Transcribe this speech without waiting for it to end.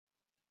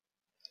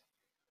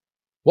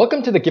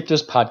Welcome to the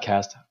Gifters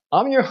Podcast.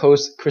 I'm your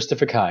host,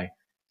 Christopher Kai.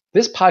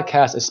 This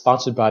podcast is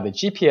sponsored by the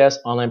GPS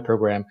online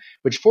program,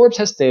 which Forbes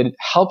has stated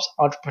helps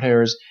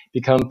entrepreneurs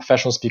become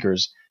professional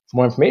speakers. For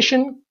more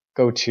information,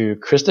 go to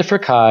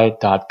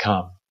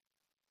christopherkai.com.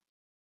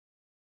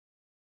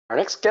 Our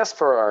next guest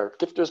for our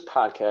Gifters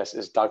Podcast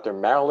is Dr.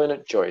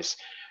 Marilyn Joyce.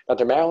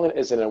 Dr. Marilyn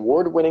is an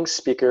award-winning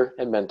speaker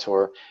and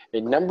mentor,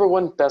 a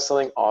 #1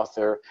 best-selling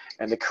author,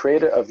 and the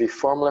creator of the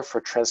formula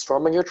for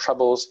transforming your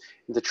troubles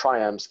into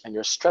triumphs and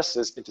your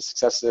stresses into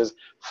successes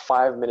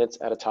 5 minutes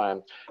at a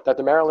time.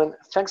 Dr. Marilyn,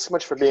 thanks so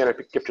much for being on our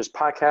Gifters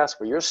Podcast,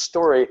 where your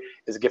story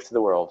is a gift to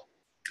the world.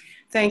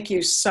 Thank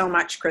you so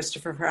much,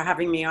 Christopher, for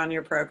having me on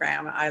your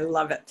program. I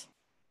love it.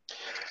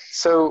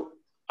 So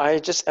I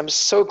just am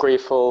so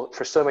grateful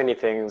for so many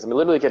things. I'm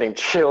literally getting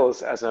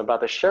chills as I'm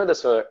about to share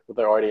this with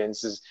our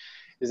audience.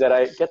 Is that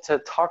I get to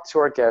talk to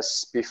our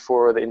guests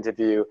before the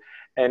interview,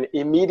 and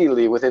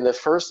immediately within the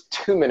first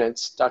 2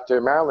 minutes,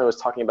 Dr. Marilyn was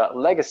talking about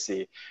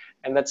legacy.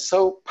 And that's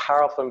so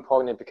powerful and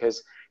poignant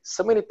because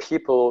so many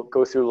people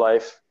go through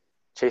life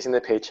chasing the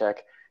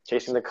paycheck,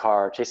 chasing the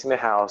car, chasing the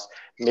house,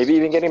 maybe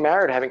even getting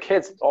married, having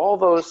kids. All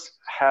those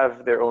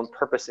have their own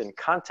purpose in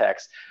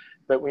context.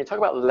 But when you talk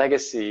about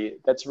legacy,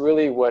 that's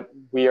really what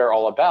we are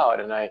all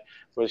about. And I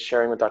was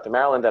sharing with Dr.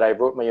 Marilyn that I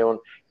wrote my own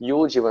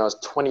eulogy when I was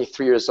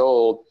 23 years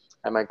old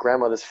at my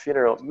grandmother's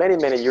funeral many,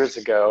 many years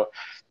ago.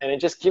 And it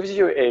just gives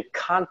you a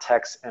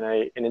context and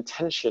an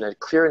intention, a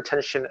clear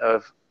intention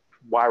of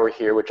why we're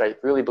here, which I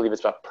really believe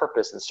is about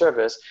purpose and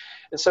service.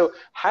 And so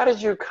how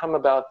did you come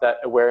about that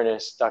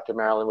awareness, Dr.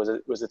 Marilyn?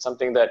 Was it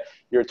something that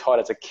you were taught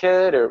as a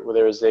kid, or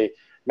there was a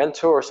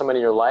mentor or someone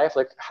in your life?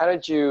 Like, how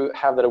did you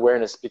have that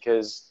awareness?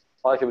 Because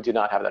a lot of people do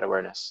not have that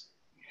awareness.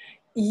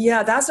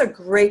 Yeah, that's a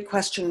great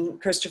question,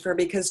 Christopher,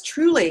 because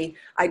truly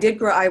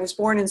I was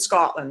born in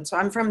Scotland, so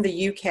I'm from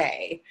the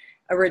UK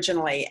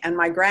originally, and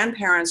my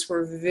grandparents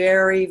were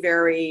very,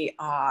 very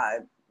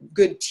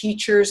good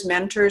teachers,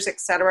 mentors,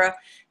 etc.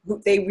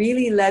 They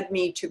really led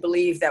me to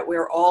believe that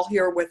we're all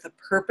here with a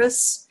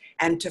purpose,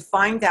 and to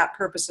find that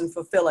purpose and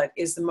fulfill it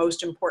is the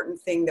most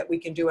important thing that we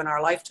can do in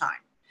our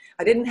lifetime.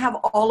 I didn't have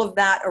all of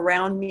that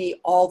around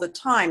me all the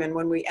time, and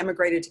when we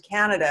emigrated to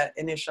Canada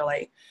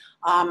initially,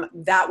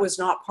 that was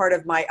not part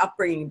of my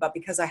upbringing, but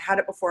because I had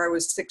it before I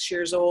was 6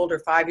 years old or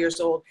 5 years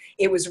old,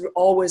 it was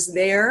always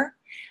there.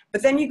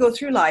 But then you go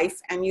through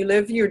life and you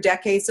live your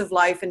decades of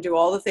life and do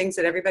all the things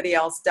that everybody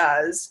else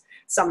does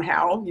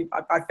somehow.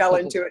 I fell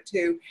into it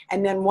too.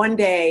 And then one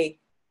day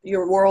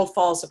your world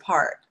falls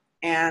apart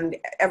and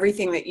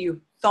everything that you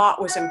thought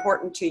was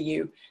important to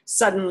you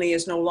suddenly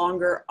is no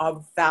longer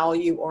of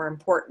value or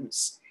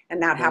importance.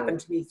 And that happened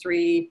to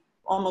me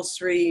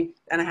almost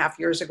 3.5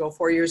 years ago,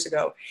 4 years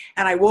ago.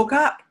 And I woke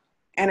up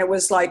and it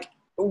was like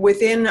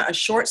within a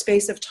short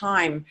space of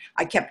time,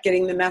 I kept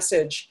getting the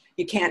message,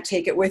 you can't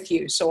take it with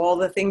you. So all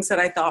the things that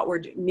I thought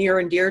were near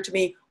and dear to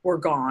me were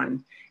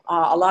gone.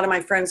 A lot of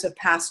my friends have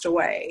passed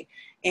away,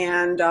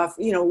 and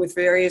with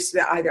various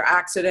either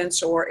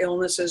accidents or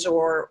illnesses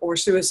or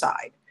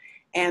suicide.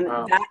 And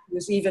Wow. That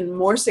was even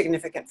more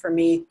significant for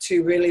me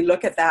to really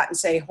look at that and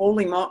say,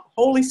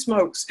 holy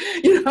smokes,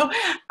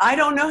 I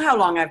don't know how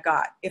long I've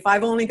got. If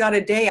I've only got a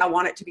day, I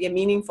want it to be a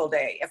meaningful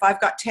day. If I've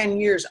got 10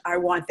 years, I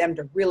want them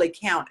to really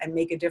count and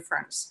make a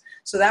difference.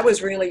 So that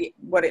was really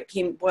what it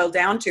boiled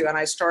down to. And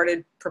I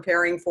started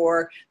preparing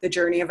for the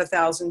Journey of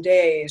 1,000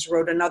 Days,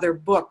 wrote another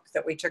book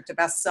that we took to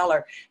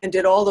bestseller, and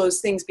did all those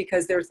things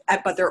because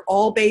but they're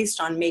all based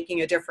on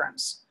making a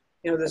difference.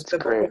 There's the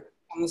book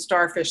on the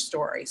starfish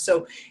story.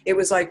 So it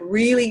was like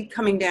really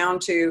coming down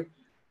to,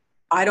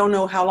 I don't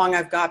know how long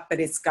I've got,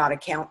 but it's got to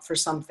count for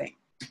something.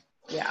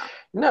 Yeah.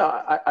 No,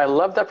 I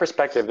love that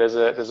perspective. There's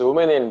a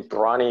woman in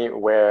Bronny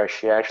where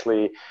she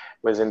actually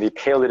was in the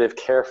palliative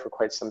care for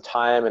quite some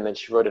time, and then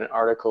she wrote an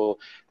article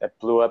that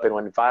blew up and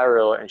went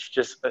viral, and she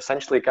just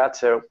essentially got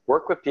to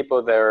work with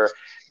people that are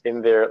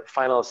in their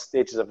final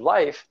stages of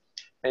life,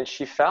 and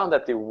she found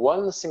that the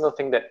one single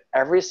thing that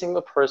every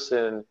single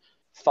person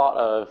thought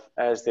of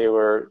as they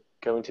were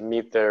going to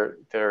meet their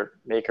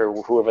maker,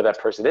 whoever that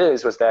person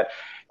is, was that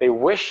they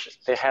wish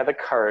they had the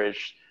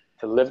courage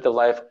to live the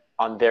life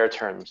on their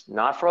terms,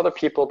 not for other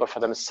people, but for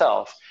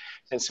themselves.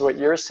 And so what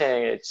you're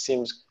saying, it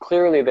seems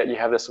clearly that you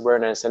have this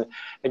awareness. And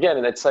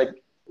again, it's like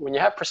when you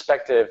have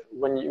perspective,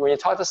 when you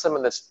talk to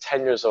someone that's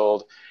 10 years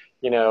old,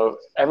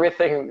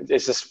 everything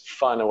is just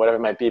fun or whatever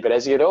it might be. But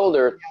as you get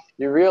older,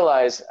 you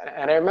realize,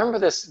 and I remember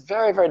this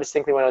very, very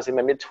distinctly when I was in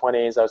my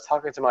mid-20s, I was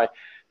talking to my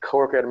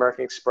coworker at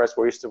American Express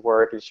where we used to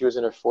work, and she was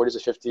in her 40s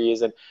or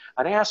 50s. And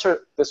I asked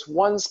her this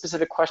one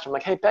specific question. I'm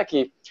like, hey,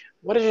 Becky,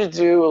 what did you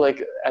do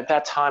like at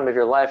that time of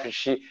your life? And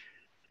she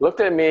looked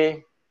at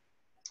me,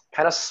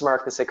 kind of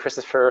smirked and said,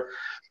 Christopher,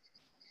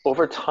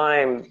 over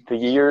time, the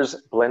years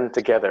blend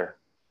together.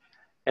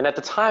 And at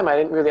the time, I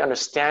didn't really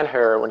understand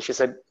her when she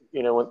said,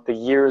 when the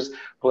years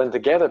blend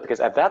together, because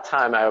at that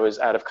time I was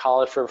out of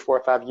college for 4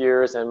 or 5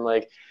 years, and I'm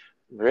like,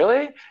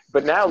 really?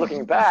 But now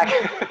looking back,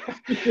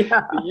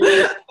 the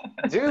years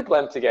do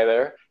blend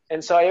together.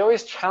 And so I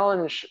always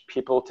challenge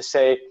people to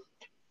say,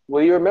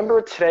 will you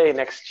remember today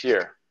next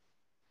year?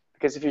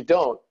 Because if you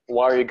don't,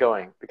 why are you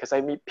going? Because I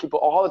meet people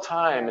all the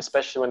time,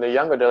 especially when they're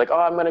younger, they're like, oh,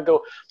 I'm going to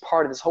go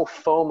part of this whole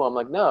FOMO. I'm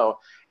like, no,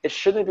 it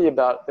shouldn't be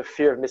about the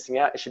fear of missing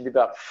out. It should be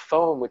about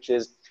FOMO, which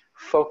is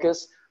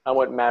focus on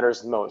what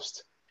matters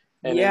most.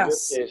 And in your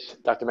Yes. case,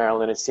 Dr.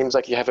 Marilyn, it seems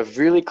like you have a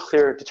really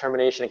clear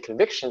determination and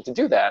conviction to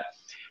do that.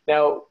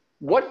 Now,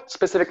 what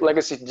specific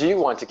legacy do you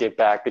want to give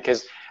back?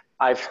 Because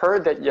I've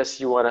heard that, yes,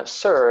 you want to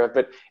serve,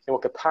 but in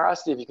what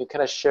capacity, if you can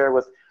kind of share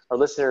with our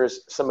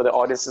listeners, some of the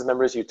audience's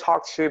members you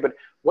talk to, but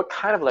what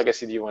kind of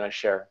legacy do you want to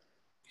share?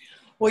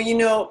 Well, you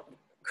know,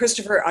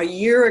 Christopher, a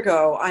year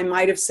ago, I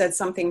might have said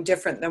something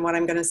different than what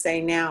I'm going to say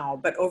now.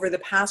 But over the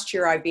past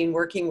year, I've been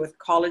working with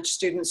college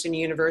students and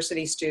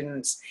university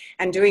students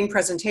and doing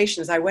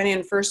presentations. I went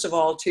in, first of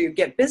all, to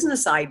get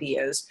business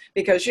ideas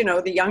because, you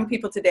know, the young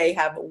people today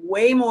have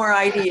way more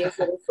ideas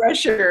that are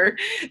fresher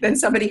than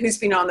somebody who's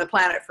been on the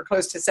planet for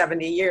close to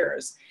 70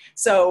 years.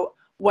 So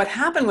what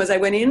happened was I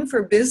went in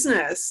for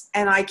business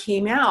and I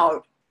came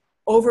out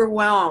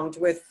overwhelmed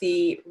with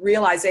the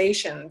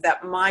realization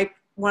that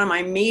one of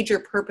my major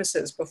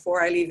purposes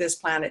before I leave this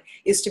planet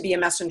is to be a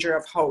messenger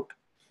of hope.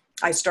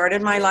 I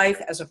started my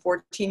life as a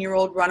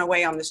 14-year-old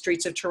runaway on the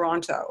streets of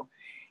Toronto.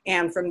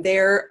 And from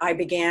there, I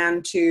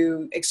began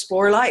to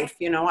explore life.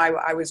 You know,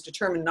 I was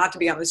determined not to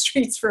be on the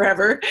streets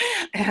forever.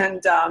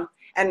 And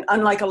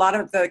unlike a lot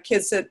of the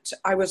kids that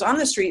I was on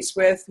the streets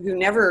with who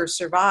never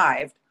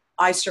survived,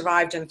 I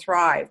survived and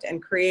thrived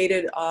and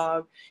created,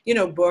 you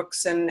know,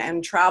 books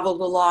and traveled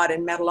a lot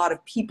and met a lot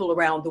of people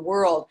around the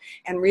world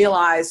and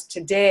realized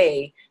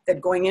today that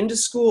going into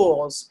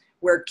schools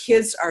where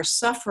kids are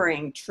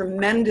suffering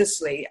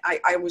tremendously,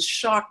 I was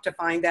shocked to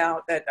find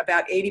out that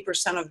about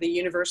 80% of the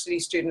university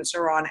students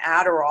are on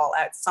Adderall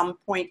at some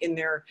point in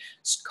their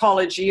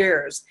college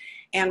years.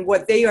 And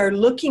what they are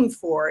looking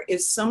for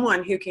is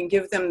someone who can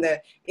give them the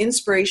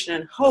inspiration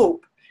and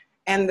hope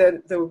and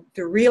the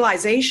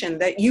realization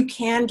that you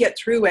can get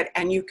through it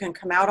and you can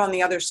come out on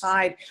the other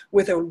side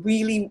with a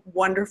really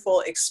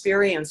wonderful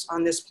experience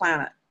on this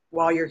planet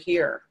while you're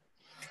here.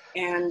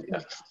 And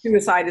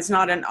suicide is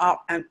not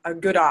a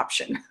good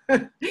option.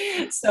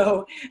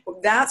 So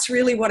that's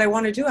really what I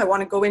want to do. I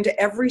want to go into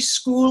every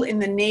school in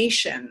the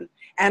nation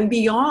and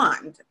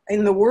beyond,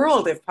 in the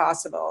world if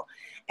possible,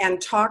 and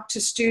talk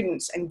to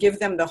students and give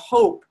them the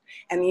hope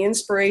and the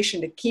inspiration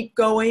to keep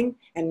going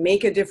and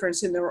make a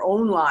difference in their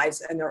own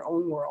lives and their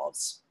own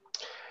worlds.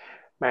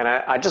 Man,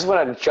 I just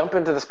want to jump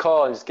into this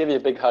call and just give you a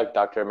big hug,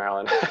 Dr.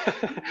 Marilyn.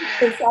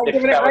 I'll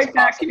give it right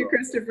back to you,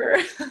 Christopher.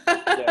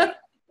 Yeah.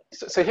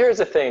 So here's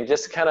the thing,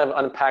 just to kind of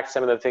unpack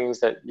some of the things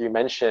that you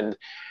mentioned.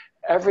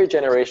 Every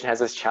generation has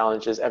its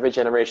challenges. Every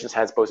generation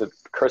has both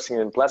cursing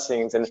and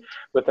blessings. And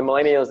with the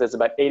millennials, there's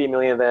about 80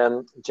 million of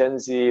them. Gen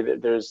Z,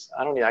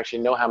 I don't even actually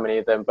know how many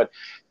of them, but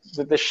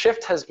the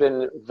shift has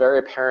been very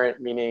apparent,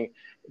 meaning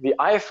the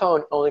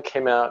iPhone only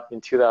came out in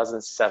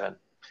 2007.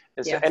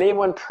 And so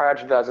anyone prior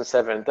to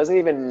 2007 doesn't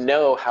even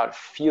know how it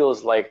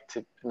feels like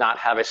to not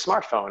have a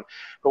smartphone.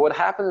 But what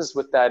happens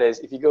with that is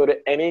if you go to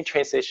any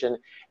train station,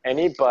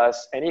 any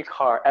bus, any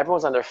car,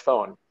 everyone's on their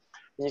phone.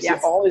 And you see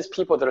all these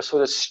people that are so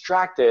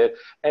distracted,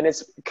 and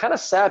it's kind of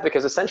sad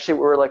because essentially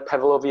we're like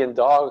Pavlovian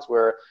dogs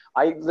where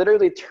I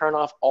literally turn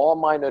off all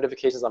my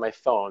notifications on my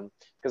phone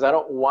because I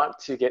don't want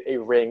to get a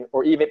ring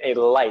or even a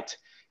light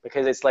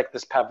because it's like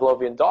this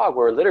Pavlovian dog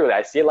where literally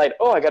I see a light,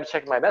 oh, I got to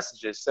check my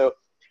messages. So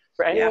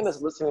for anyone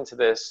that's listening to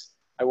this,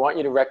 I want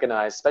you to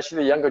recognize, especially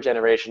the younger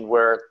generation,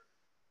 where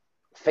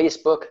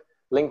Facebook,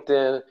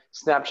 LinkedIn,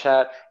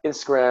 Snapchat,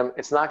 Instagram,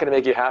 it's not going to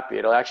make you happy.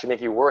 It'll actually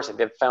make you worse. And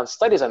they've found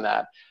studies on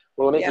that.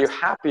 What will make you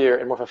happier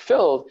and more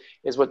fulfilled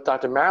is what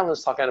Dr. Marilyn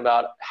is talking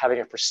about, having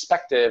a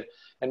perspective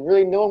and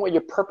really knowing what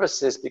your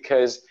purpose is,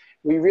 because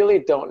we really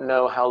don't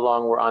know how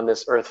long we're on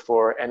this earth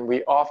for. And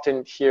we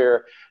often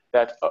hear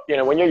that, you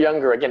know, when you're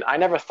younger, again, I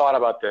never thought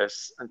about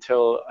this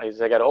until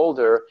as I got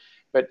older,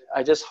 but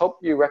I just hope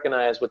you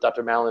recognize what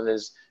Dr. Marilyn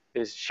is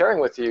sharing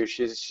with you.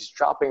 She's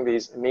dropping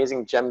these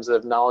amazing gems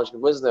of knowledge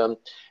and wisdom.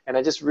 And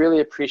I just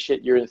really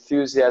appreciate your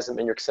enthusiasm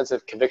and your sense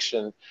of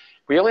conviction.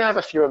 We only have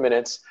a few more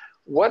minutes.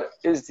 What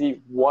is the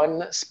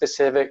one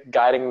specific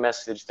guiding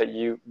message that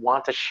you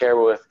want to share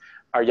with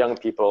our young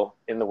people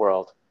in the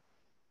world?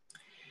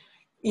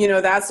 You know,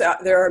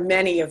 there are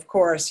many, of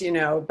course, you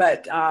know,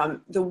 but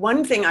the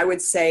one thing I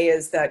would say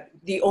is that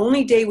the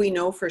only day we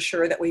know for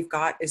sure that we've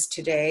got is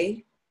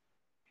today.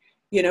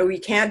 You know, we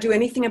can't do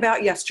anything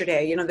about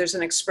yesterday. You know, there's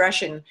an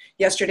expression,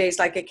 yesterday's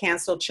like a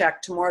canceled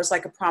check, tomorrow's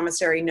like a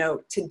promissory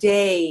note.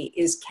 Today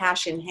is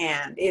cash in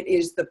hand. It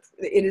is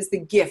the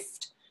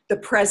gift, the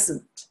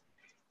present.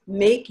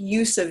 Make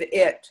use of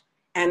it.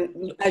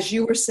 And as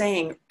you were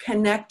saying,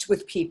 connect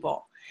with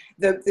people.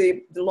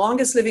 The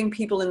longest living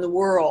people in the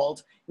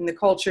world, in the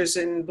cultures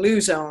in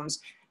blue zones,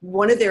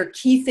 one of their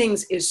key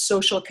things is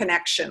social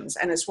connections.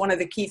 And it's one of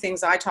the key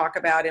things I talk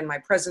about in my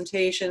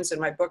presentations and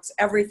my books,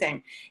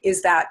 everything,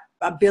 is that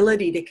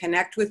ability to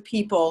connect with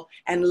people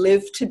and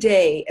live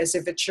today as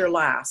if it's your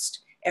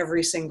last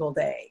every single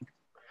day.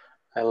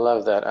 I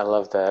love that. I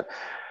love that.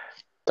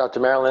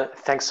 Dr. Marilyn,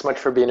 thanks so much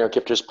for being our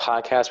Gifters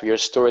podcast, where your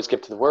stories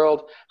give to the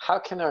world. How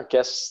can our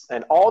guests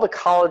and all the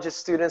college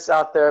students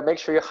out there, make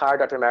sure you hire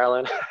Dr.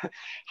 Marilyn?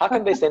 How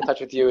can they stay in touch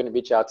with you and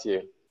reach out to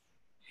you?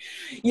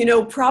 You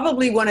know,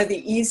 probably one of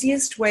the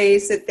easiest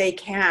ways that they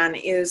can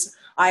is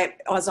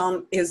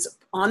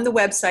on the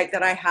website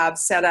that I have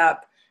set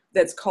up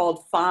that's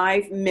called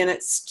 5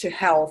 Minutes to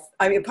Health.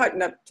 I mean,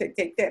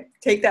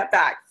 take that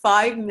back.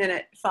 5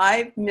 minute.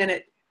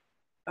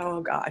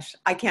 Oh gosh,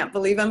 I can't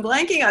believe I'm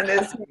blanking on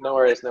this. No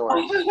worries, no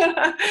worries.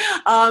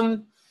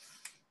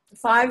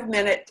 5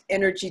 minute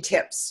energy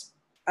tips.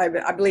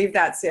 I believe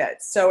that's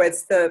it. So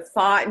it's the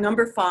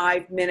number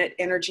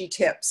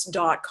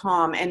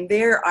 5minuteenergytips.com. And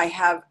there I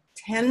have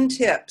 10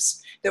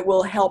 tips that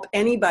will help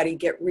anybody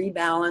get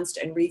rebalanced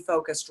and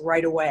refocused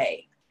right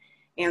away.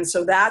 And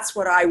so that's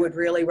what I would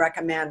really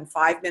recommend,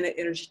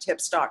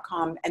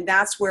 5minuteenergytips.com. And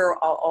that's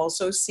where I'll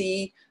also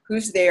see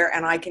who's there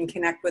and I can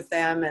connect with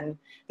them. And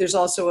there's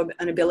also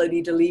an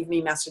ability to leave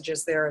me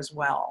messages there as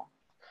well.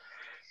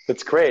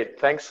 That's great.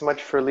 Thanks so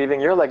much for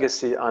leaving your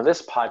legacy on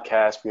this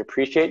podcast. We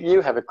appreciate you.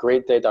 Have a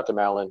great day, Dr.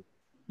 Marilyn.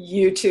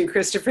 You too,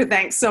 Christopher.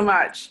 Thanks so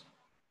much.